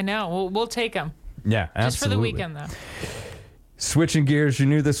know. We'll take them. Yeah, absolutely. Just for the weekend, though. Switching gears, you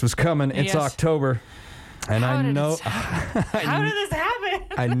knew this was coming. It's October. And How I did know... How did this happen?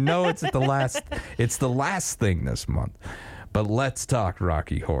 I know it's the last thing this month. But let's talk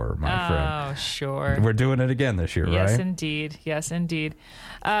Rocky Horror, my friend. Oh, sure. We're doing it again this year, right? Yes, indeed.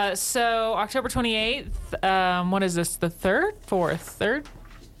 So October 28th, what is this, the 3rd? 4th?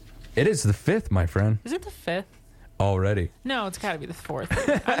 It is the 5th, my friend. Is it the 5th? Already. No, it's got to be the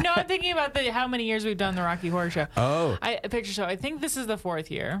 4th. I'm thinking about how many years we've done the Rocky Horror Show. Oh. Picture show. I think this is the 4th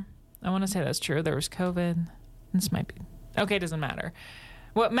year. I want to say that's true. There was COVID. This might be. Okay, it doesn't matter.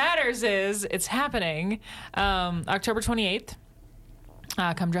 What matters is it's happening October 28th.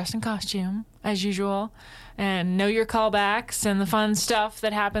 Come dressed in costume, as usual, and know your callbacks and the fun stuff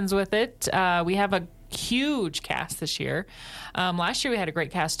that happens with it. We have a huge cast this year. Last year we had a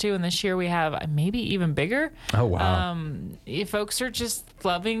great cast, too, and this year we have maybe even bigger. Oh, wow. Folks are just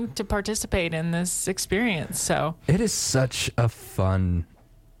loving to participate in this experience. So it is such a fun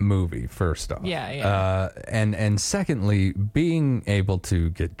movie, first off. And secondly, being able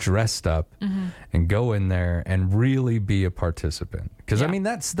to get dressed up and go in there and really be a participant. Because I mean,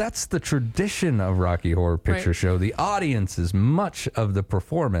 that's the tradition of Rocky Horror Picture Show. The audience is much of the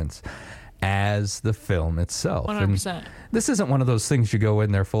performance as the film itself. 100%. And this isn't one of those things you go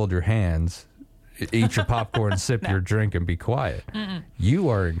in there, fold your hands, eat your popcorn, sip your drink, and be quiet. You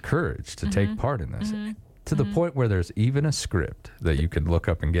are encouraged to take part in this. To the point where there's even a script that you can look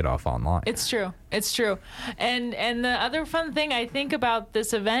up and get off online. It's true. And the other fun thing I think about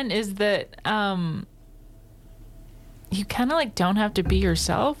this event is that you kind of like don't have to be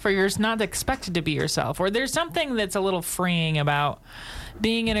yourself, or you're not expected to be yourself, or there's something that's a little freeing about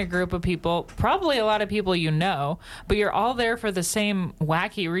being in a group of people, probably a lot of people you know, but you're all there for the same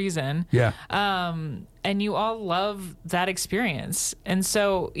wacky reason. Yeah. And you all love that experience. And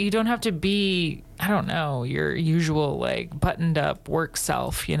so you don't have to be, I don't know, your usual like buttoned up work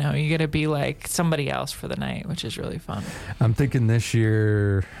self, you know, you got to be like somebody else for the night, which is really fun. I'm thinking this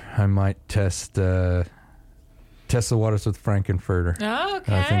year I might test the waters with Frankenfurter. Oh,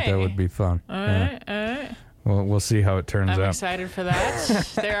 okay. I think that would be fun. All right. Well, we'll see how it turns out. I'm excited for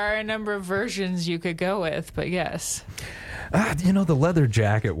that. There are a number of versions you could go with, but yes. You know, the leather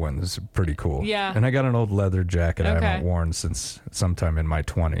jacket one's pretty cool. Yeah. And I got an old leather jacket I haven't worn since sometime in my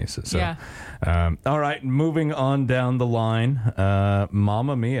 20s. So, all right, moving on down the line.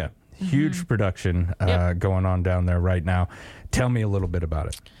 Mamma Mia. Huge production going on down there right now. Tell me a little bit about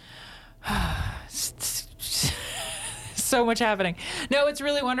it. So much happening. No, it's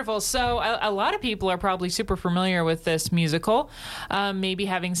really wonderful. So a lot of people are probably super familiar with this musical, maybe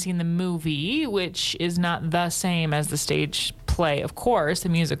having seen the movie, which is not the same as the stage play, of course, the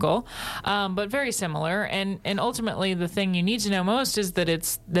musical, but very similar. And ultimately, the thing you need to know most is that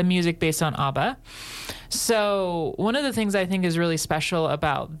it's the music based on ABBA. So one of the things I think is really special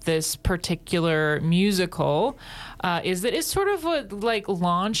about this particular musical is that it's sort of what like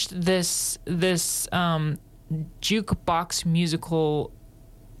launched this jukebox musical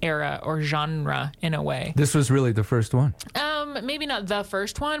era or genre in a way. This was really the first one. Maybe not the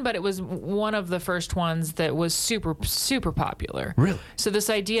first one, but it was one of the first ones that was super, super popular. Really? So this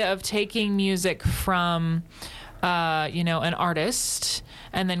idea of taking music from an artist,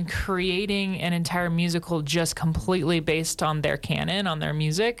 and then creating an entire musical just completely based on their canon, on their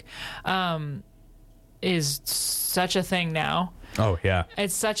music, is such a thing now. Oh, yeah.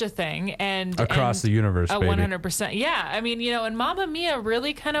 It's such a thing. And across the universe, baby. 100%. Yeah. I mean, and Mamma Mia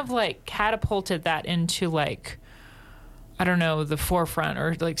really kind of like catapulted that into like, I don't know, the forefront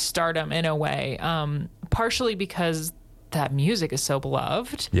or like stardom in a way. Partially because that music is so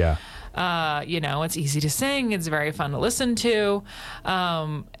beloved. Yeah. It's easy to sing. It's very fun to listen to.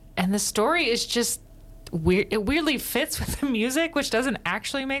 And the story is just weird. It weirdly fits with the music, which doesn't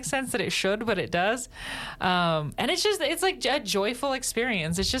actually make sense that it should, but it does. And it's like a joyful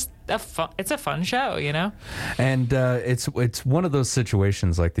experience. It's just it's a fun show, And it's one of those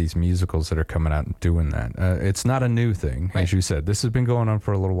situations like these musicals that are coming out and doing that. It's not a new thing, as you said. This has been going on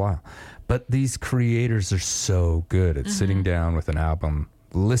for a little while. But these creators are so good at sitting down with an album,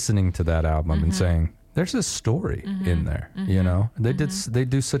 listening to that album and saying, there's a story in there, They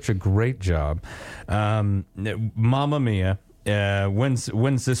do such a great job. Mamma Mia.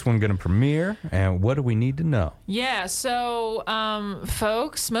 When's this one going to premiere, and what do we need to know? Yeah, so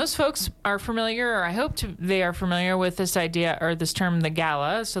most folks are familiar, or I hope they are familiar with this idea or this term, the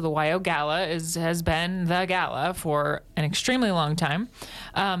gala. So the YO Gala has been the gala for an extremely long time.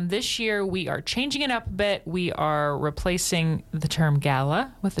 This year we are changing it up a bit. We are replacing the term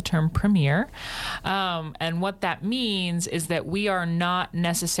gala with the term premiere. And what that means is that we are not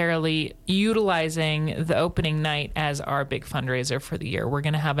necessarily utilizing the opening night as our big fundraiser for the year. We're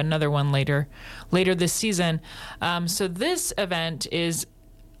going to have another one later this season. So this event is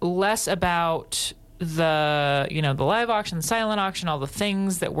less about the live auction, the silent auction, all the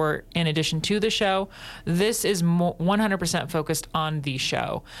things that were in addition to the show. This is 100% focused on the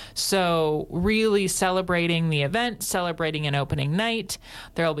show. So really celebrating the event, celebrating an opening night.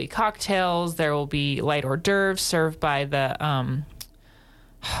 There will be cocktails. There will be light hors d'oeuvres served by the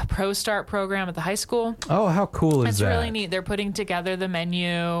Pro Start program at the high school. Oh, how cool is that? It's really neat. They're putting together the menu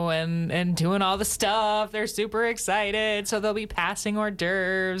and doing all the stuff. They're super excited. So they'll be passing hors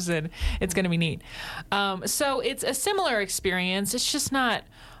d'oeuvres, and it's going to be neat. So it's a similar experience. It's just not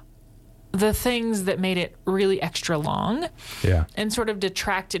the things that made it really extra long and sort of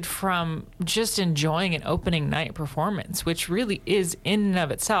detracted from just enjoying an opening night performance, which really is in and of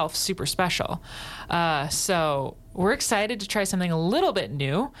itself super special. So we're excited to try something a little bit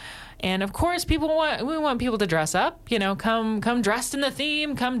new. And of course, we want people to dress up, come dressed in the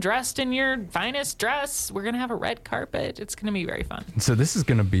theme, come dressed in your finest dress. We're going to have a red carpet. It's going to be very fun. So this is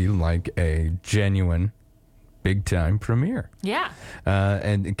going to be like a genuine big time premiere. Yeah.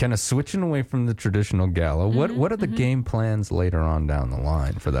 And kind of switching away from the traditional gala. What are the game plans later on down the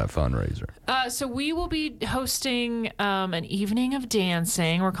line for that fundraiser? So we will be hosting an evening of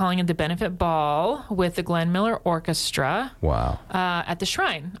dancing. We're calling it the Benefit Ball with the Glenn Miller Orchestra. Wow. At the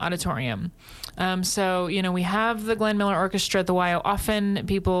Shrine Auditorium. So, we have the Glenn Miller Orchestra at the YO. Often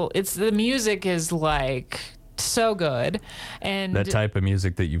the music is like so good, and that type of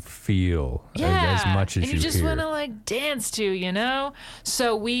music that you feel as much as you just hear. want to like dance to,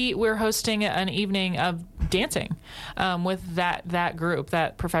 So we're hosting an evening of dancing with that group,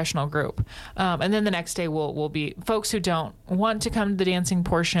 that professional group, and then the next day will be folks who don't want to come to the dancing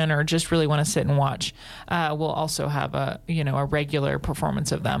portion or just really want to sit and watch. We'll also have a regular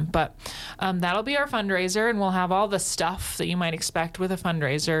performance of them, but that'll be our fundraiser, and we'll have all the stuff that you might expect with a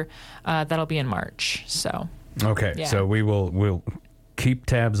fundraiser. That'll be in March. So. Okay, so we'll keep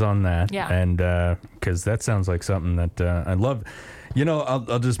tabs on that, and because that sounds like something that I love.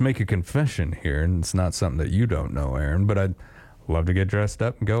 I'll just make a confession here, and it's not something that you don't know, Aaron, but I'd love to get dressed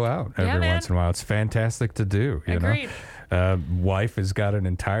up and go out every once in a while. It's fantastic to do. Agreed. Wife has got an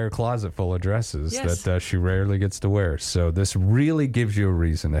entire closet full of dresses that she rarely gets to wear. So this really gives you a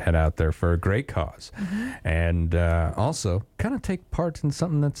reason to head out there for a great cause, and also kind of take part in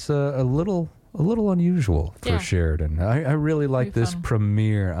something that's a little unusual for Sheridan. I really like this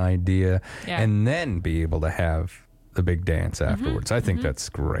premiere idea, and then be able to have the big dance afterwards. I think that's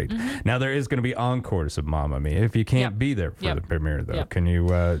great. Now, there is going to be encores of Mamma Mia. If you can't be there for the premiere, though, can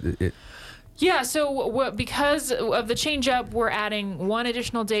you... Yeah, so because of the change up, we're adding one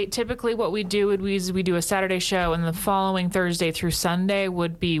additional date. Typically what we do is we do a Saturday show, and the following Thursday through Sunday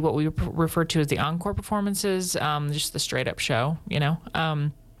would be what we refer to as the encore performances, just the straight up show,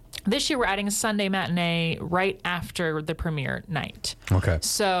 This year, we're adding a Sunday matinee right after the premiere night. Okay.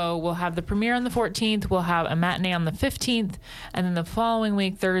 So we'll have the premiere on the 14th. We'll have a matinee on the 15th. And then the following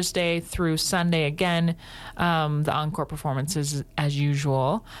week, Thursday through Sunday, again, the encore performances as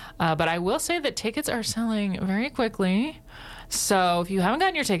usual. But I will say that tickets are selling very quickly. So if you haven't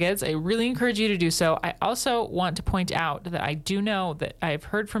gotten your tickets, I really encourage you to do so. I also want to point out that I do know that I've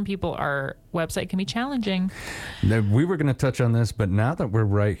heard from people our website can be challenging. Now, we were going to touch on this, but now that we're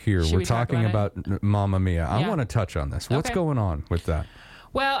right here, Should we're we talk talking about about Mamma Mia. I Yeah. want to touch on this. What's Okay. going on with that?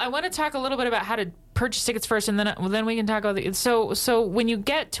 Well, I want to talk a little bit about how to purchase tickets first, and then we can talk about the. So when you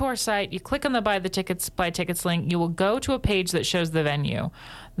get to our site, you click on the buy tickets link. You will go to a page that shows the venue.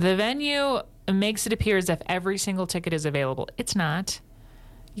 The venue makes it appear as if every single ticket is available. It's not.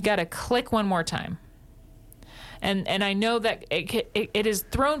 You got to click one more time. And I know that it has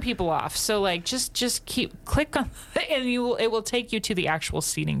thrown people off. So like just click on, and it will take you to the actual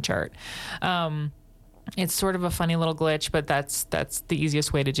seating chart. It's sort of a funny little glitch, but that's the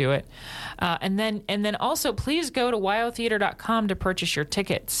easiest way to do it. And then also, please go to YOTheater.com to purchase your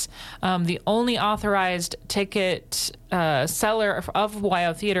tickets. The only authorized ticket seller of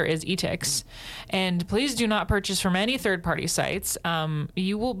YO Theater is eTix. And please do not purchase from any third-party sites.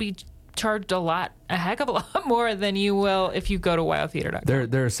 You will be charged a heck of a lot more than you will if you go to YOTheater.com.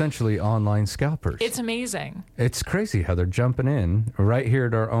 They're essentially online scalpers. It's amazing. It's crazy how they're jumping in right here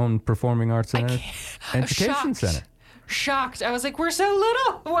at our own Performing Arts and Education Center. Shocked. I was like, we're so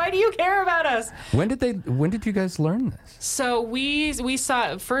little. Why do you care about us? When did you guys learn this? So we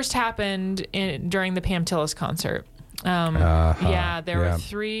saw it first happened during the Pam Tillis concert. There were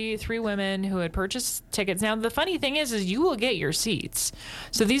three women who had purchased tickets. Now the funny thing is you will get your seats.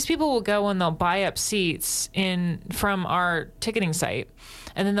 So these people will go and they'll buy up seats from our ticketing site,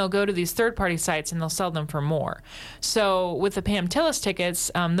 and then they'll go to these third-party sites and they'll sell them for more. So with the Pam Tillis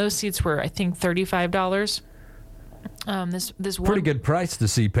tickets, those seats were I think $35. This one, pretty good price to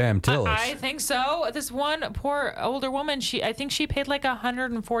see Pam Tillis. I think so. This one poor older woman, I think she paid like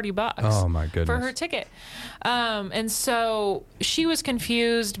 $140. Oh my goodness. For her ticket. And so she was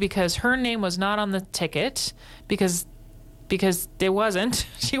confused because her name was not on the ticket because it wasn't.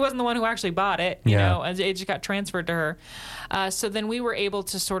 She wasn't the one who actually bought it. You know, it just got transferred to her. So then we were able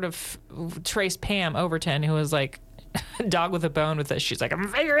to sort of trace Pam Overton, who was like dog with a bone with this. She's like, I'm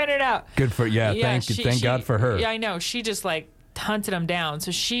figuring it out. Good for thank God for her. Yeah, I know. She just like hunted them down.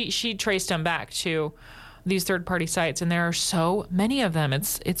 So she traced them back to these third-party sites, and there are so many of them.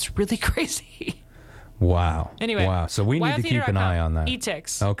 It's really crazy. Wow. Anyway. Wow. So we need to keep an eye on that.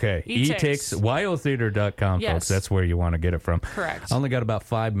 eTix. Okay. eTix. YOTheater.com, Yes. folks. That's where you want to get it from. Correct. I only got about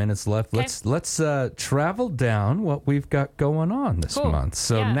 5 minutes left. Okay. Let's travel down what we've got going on this month.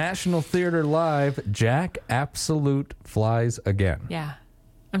 So National Theater Live, Jack Absolute flies again. Yeah.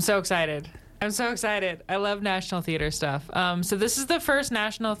 I'm so excited. I love National Theater stuff. So this is the first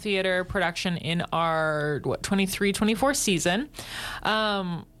National Theater production in our 23-24 season.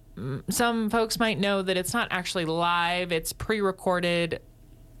 Some folks might know that it's not actually live. It's pre-recorded,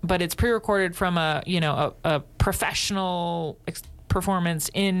 but it's pre-recorded from a professional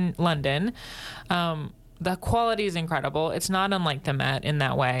performance in London. The quality is incredible. It's not unlike the Met in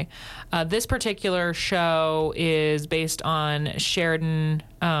that way. This particular show is based on Richard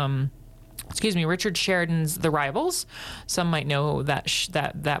Sheridan's The Rivals. Some might know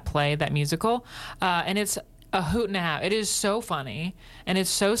that play, that musical, and it's a hoot and a half. It is so funny and it's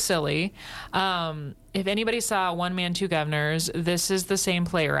so silly. If anybody saw One Man, Two Governors, this is the same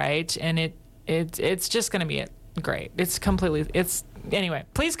playwright, and it's just going to be great. Anyway,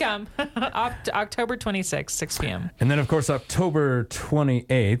 please come. October 26th, 6 p.m. And then, of course, October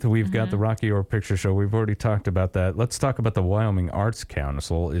 28th, we've got the Rocky Horror Picture Show. We've already talked about that. Let's talk about the Wyoming Arts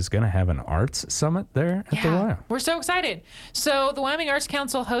Council is going to have an arts summit there at the WYO. We're so excited. So the Wyoming Arts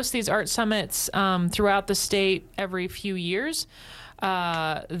Council hosts these art summits throughout the state every few years.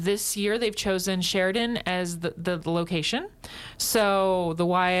 This year, they've chosen Sheridan as the location. So the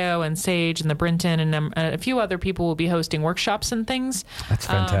WYO and Sage and the Brinton and a few other people will be hosting workshops and things. That's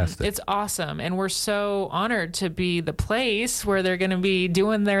fantastic. It's awesome. And we're so honored to be the place where they're going to be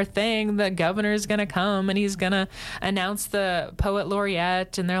doing their thing. The governor's going to come and he's going to announce the poet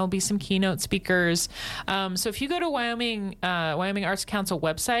laureate, and there'll be some keynote speakers. So if you go to Wyoming Arts Council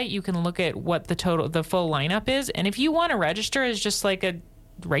website, you can look at what the full lineup is. And if you want to register as just like a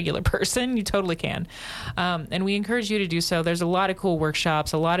regular person, you totally can. And we encourage you to do so. There's a lot of cool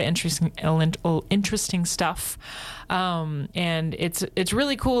workshops, a lot of interesting stuff. And it's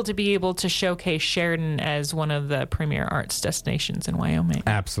really cool to be able to showcase Sheridan as one of the premier arts destinations in Wyoming.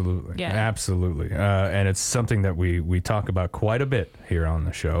 Absolutely. Yeah. Absolutely. And it's something that we talk about quite a bit here on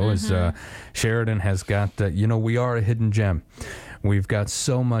the show is Sheridan has got, we are a hidden gem. We've got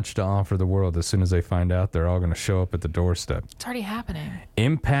so much to offer the world. As soon as they find out, they're all going to show up at the doorstep. It's already happening.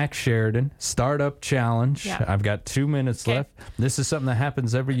 Impact Sheridan Startup Challenge. Yeah. I've got 2 minutes left. This is something that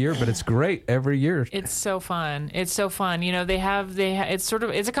happens every year, but it's great every year. It's so fun. It's so fun. You know, it's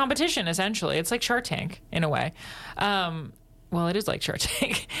a competition essentially. It's like Shark Tank in a way. Well, it is like Shark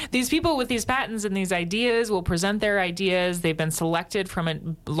Tank. These people with these patents and these ideas will present their ideas. They've been selected from a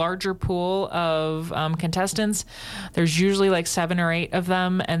larger pool of contestants. There's usually like 7 or 8 of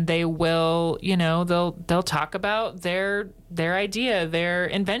them, and they will, they'll talk about their idea, their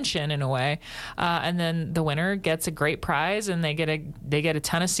invention in a way, and then the winner gets a great prize, and they get a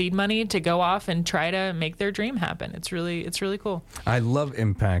ton of seed money to go off and try to make their dream happen. It's really cool. I love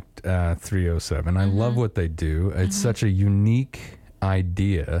Impact 307. I love what they do. It's such a unique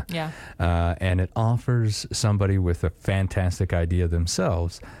idea, and it offers somebody with a fantastic idea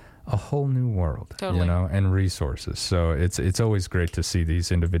themselves a whole new world, and resources. So it's always great to see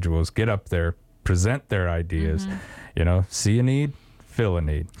these individuals get up there, present their ideas. See a need, fill a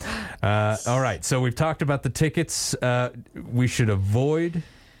need. All right, so we've talked about the tickets. We should avoid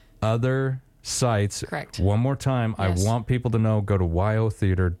other sites. Correct. One more time, Yes. I want people to know, go to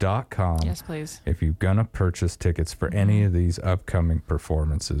YOtheater.com. Yes, please. If you're going to purchase tickets for any of these upcoming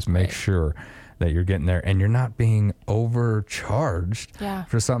performances, make sure that you're getting there and you're not being overcharged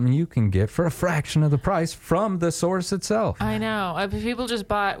for something you can get for a fraction of the price from the source itself. I know. People just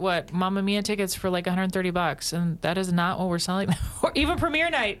bought Mamma Mia tickets for like $130, and that is not what we're selling. Or even premiere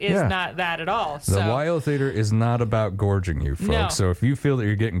night is not that at all. The YO Theater is not about gorging you, folks. No. So if you feel that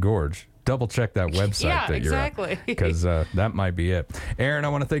you're getting gorged, double check that website that you're exactly. on, because that might be it. Aaron, I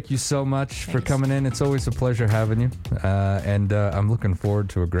want to thank you so much for coming in. It's always a pleasure having you, and I'm looking forward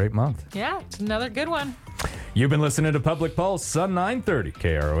to a great month. Yeah, it's another good one. You've been listening to Public Pulse, Sun 930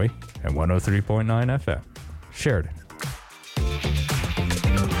 KROE and 103.9 FM. Sheridan.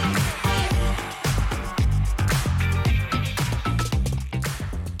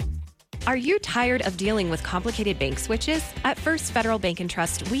 Are you tired of dealing with complicated bank switches? At First Federal Bank and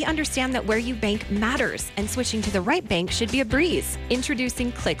Trust, we understand that where you bank matters, and switching to the right bank should be a breeze.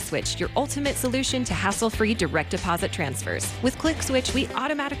 Introducing ClickSwitch, your ultimate solution to hassle-free direct deposit transfers. With ClickSwitch, we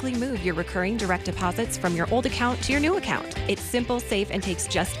automatically move your recurring direct deposits from your old account to your new account. It's simple, safe, and takes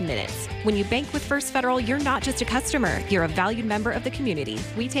just minutes. When you bank with First Federal, you're not just a customer, you're a valued member of the community.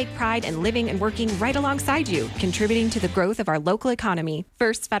 We take pride in living and working right alongside you, contributing to the growth of our local economy.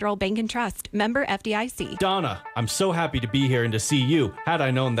 First Federal Bank and Trust, member FDIC. Donna, I'm so happy to be here and to see you. Had I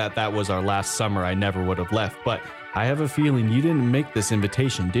known that was our last summer, I never would have left, but I have a feeling you didn't make this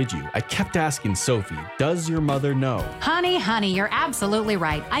invitation, did you? I kept asking Sophie, does your mother know? Honey, you're absolutely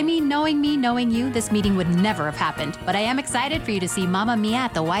right. I mean, knowing me, knowing you, this meeting would never have happened. But I am excited for you to see Mamma Mia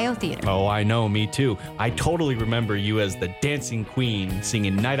at the YO Theater. Oh, I know, me too. I totally remember you as the dancing queen,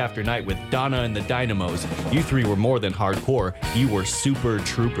 singing night after night with Donna and the Dynamos. You 3 were more than hardcore. You were super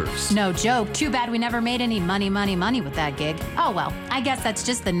troopers. No joke. Too bad we never made any money with that gig. Oh well, I guess that's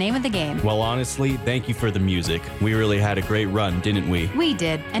just the name of the game. Well, honestly, thank you for the music. We really had a great run, didn't we? We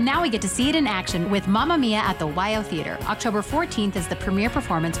did, and now we get to see it in action with Mamma Mia at the YO Theater. October 14th is the premiere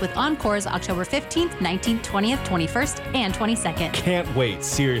performance with encores October 15th, 19th, 20th, 21st, and 22nd. Can't wait.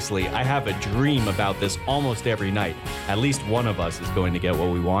 Seriously, I have a dream about this almost every night. At least one of us is going to get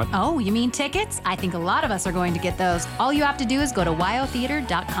what we want. Oh, you mean tickets? I think a lot of us are going to get those. All you have to do is go to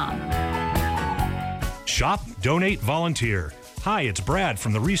YOtheater.com. Shop, donate, volunteer. Hi, it's Brad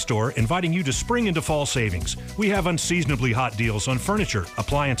from the Restore, inviting you to spring into fall savings. We have unseasonably hot deals on furniture,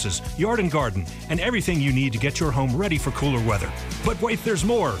 appliances, yard and garden, and everything you need to get your home ready for cooler weather. But wait, there's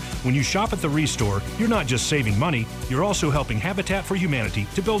more. When you shop at the Restore, you're not just saving money, you're also helping Habitat for Humanity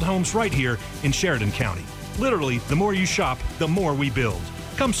to build homes right here in Sheridan County. Literally, the more you shop, the more we build.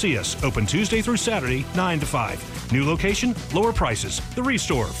 Come see us, open Tuesday through Saturday, 9 to 5. New location, lower prices. The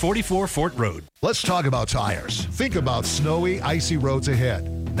Restore, 44 Fort Road. Let's talk about tires. Think about snowy, icy roads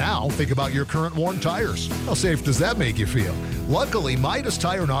ahead. Now think about your current worn tires. How safe does that make you feel? Luckily, Midas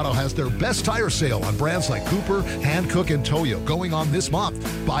Tire and Auto has their best tire sale on brands like Cooper, Hankook, and Toyo going on this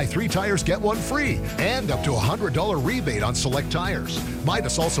month. Buy 3 tires, get 1 free, and up to $100 rebate on select tires.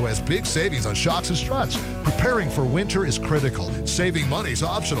 Midas also has big savings on shocks and struts. Preparing for winter is critical. Saving money is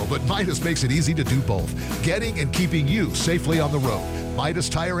optional, but Midas makes it easy to do both. Getting and keeping you safely on the road. Midas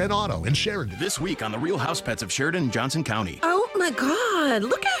Tire and Auto in Sheridan. This week on The Real House Pets of Sheridan and Johnson County. Oh my God,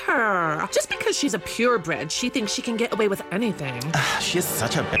 look at her. Just because she's a purebred, she thinks she can get away with anything. She is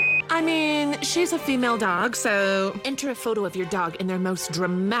such a I mean, she's a female dog, so enter a photo of your dog in their most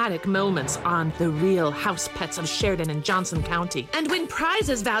dramatic moments on The Real House Pets of Sheridan and Johnson County and win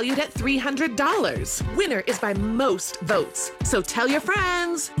prizes valued at $300. Winner is by most votes. So tell your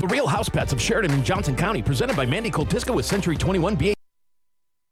friends. The Real House Pets of Sheridan and Johnson County, presented by Mandy Coltisca with Century 21 BA.